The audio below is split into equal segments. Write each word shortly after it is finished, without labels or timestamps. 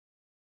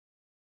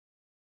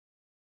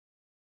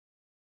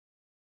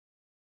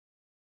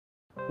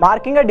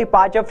Marking a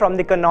departure from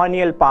the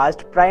colonial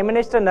past, Prime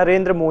Minister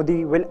Narendra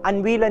Modi will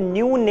unveil a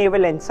new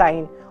Naval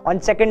Ensign on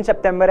 2nd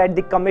September at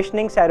the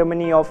commissioning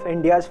ceremony of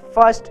India's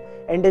first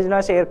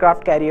Indigenous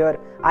Aircraft Carrier,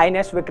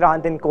 INS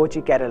Vikrant in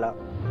Kochi, Kerala.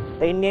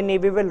 The Indian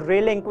Navy will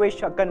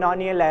relinquish a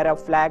colonial era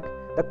flag,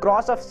 the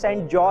Cross of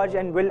St. George,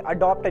 and will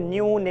adopt a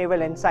new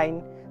Naval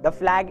Ensign, the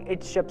flag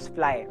its ships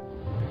fly.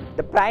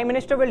 The Prime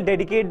Minister will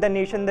dedicate the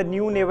nation the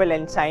new Naval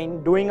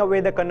Ensign, doing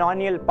away the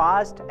colonial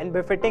past and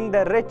befitting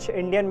the rich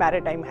Indian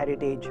maritime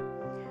heritage.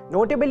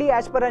 Notably,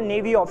 as per a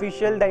Navy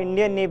official, the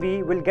Indian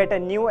Navy will get a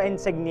new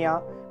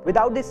insignia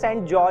without the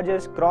St.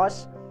 George's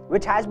Cross,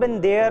 which has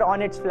been there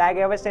on its flag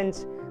ever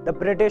since the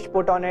British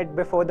put on it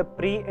before the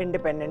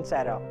pre-independence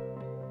era.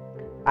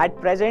 At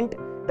present,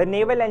 the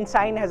Naval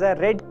Ensign has a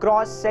red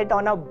cross set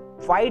on a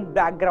white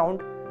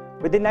background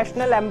with the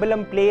national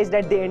emblem placed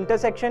at the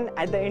intersection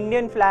at the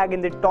Indian flag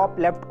in the top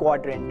left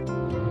quadrant.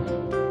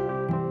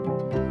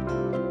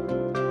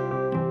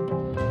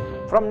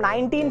 From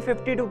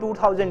 1950 to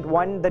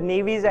 2001, the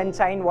Navy's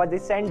ensign was the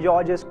St.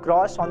 George's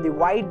Cross on the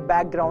white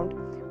background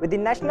with the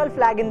national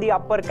flag in the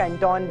upper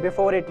canton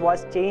before it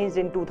was changed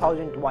in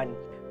 2001.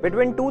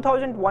 Between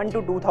 2001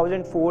 to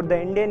 2004,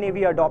 the Indian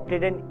Navy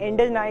adopted an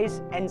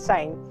Indigenous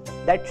ensign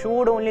that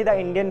showed only the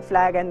Indian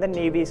flag and the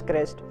Navy's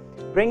crest,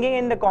 bringing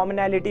in the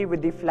commonality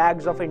with the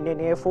flags of Indian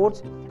Air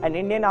Force and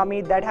Indian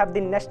Army that have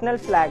the national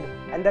flag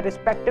and the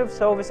respective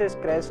services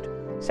crest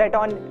set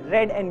on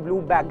red and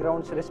blue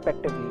backgrounds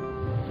respectively.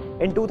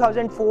 In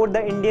 2004,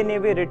 the Indian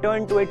Navy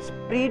returned to its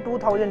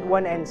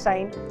pre-2001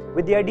 ensign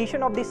with the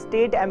addition of the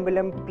state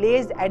emblem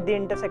placed at the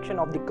intersection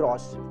of the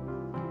cross.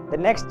 The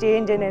next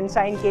change in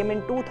ensign came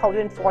in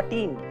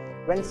 2014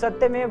 when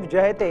Satyamev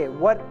Jayate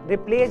were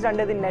replaced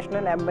under the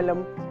national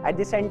emblem at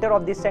the center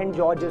of the St.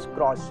 George's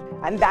Cross.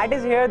 And that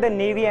is here the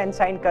Navy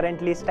ensign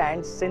currently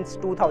stands since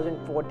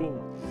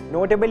 2014.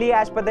 Notably,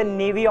 as per the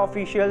Navy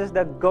officials,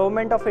 the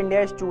Government of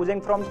India is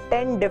choosing from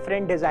 10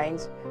 different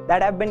designs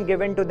that have been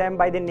given to them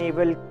by the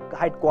Naval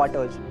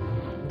Headquarters.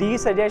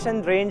 These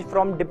suggestions range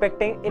from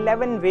depicting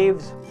 11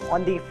 waves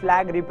on the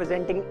flag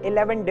representing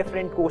 11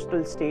 different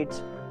coastal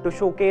states to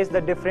showcase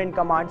the different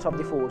commands of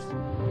the force.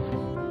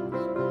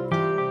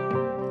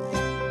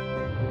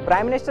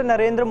 Prime Minister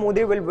Narendra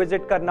Modi will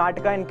visit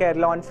Karnataka and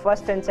Kerala on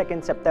 1st and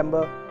 2nd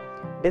September.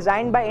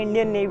 Designed by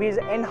Indian Navy's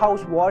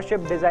in-house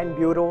Warship Design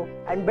Bureau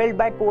and built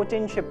by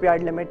Kochi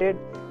Shipyard Limited,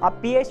 a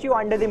PSU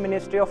under the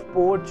Ministry of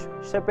Ports,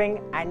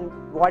 Shipping and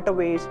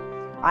Waterways,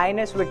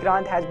 INS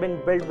Vikrant has been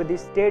built with the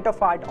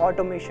state-of-art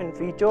automation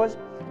features,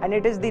 and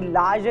it is the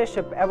largest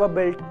ship ever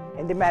built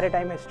in the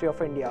maritime history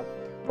of India.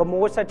 For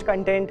more such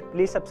content,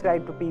 please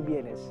subscribe to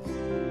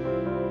PBNS.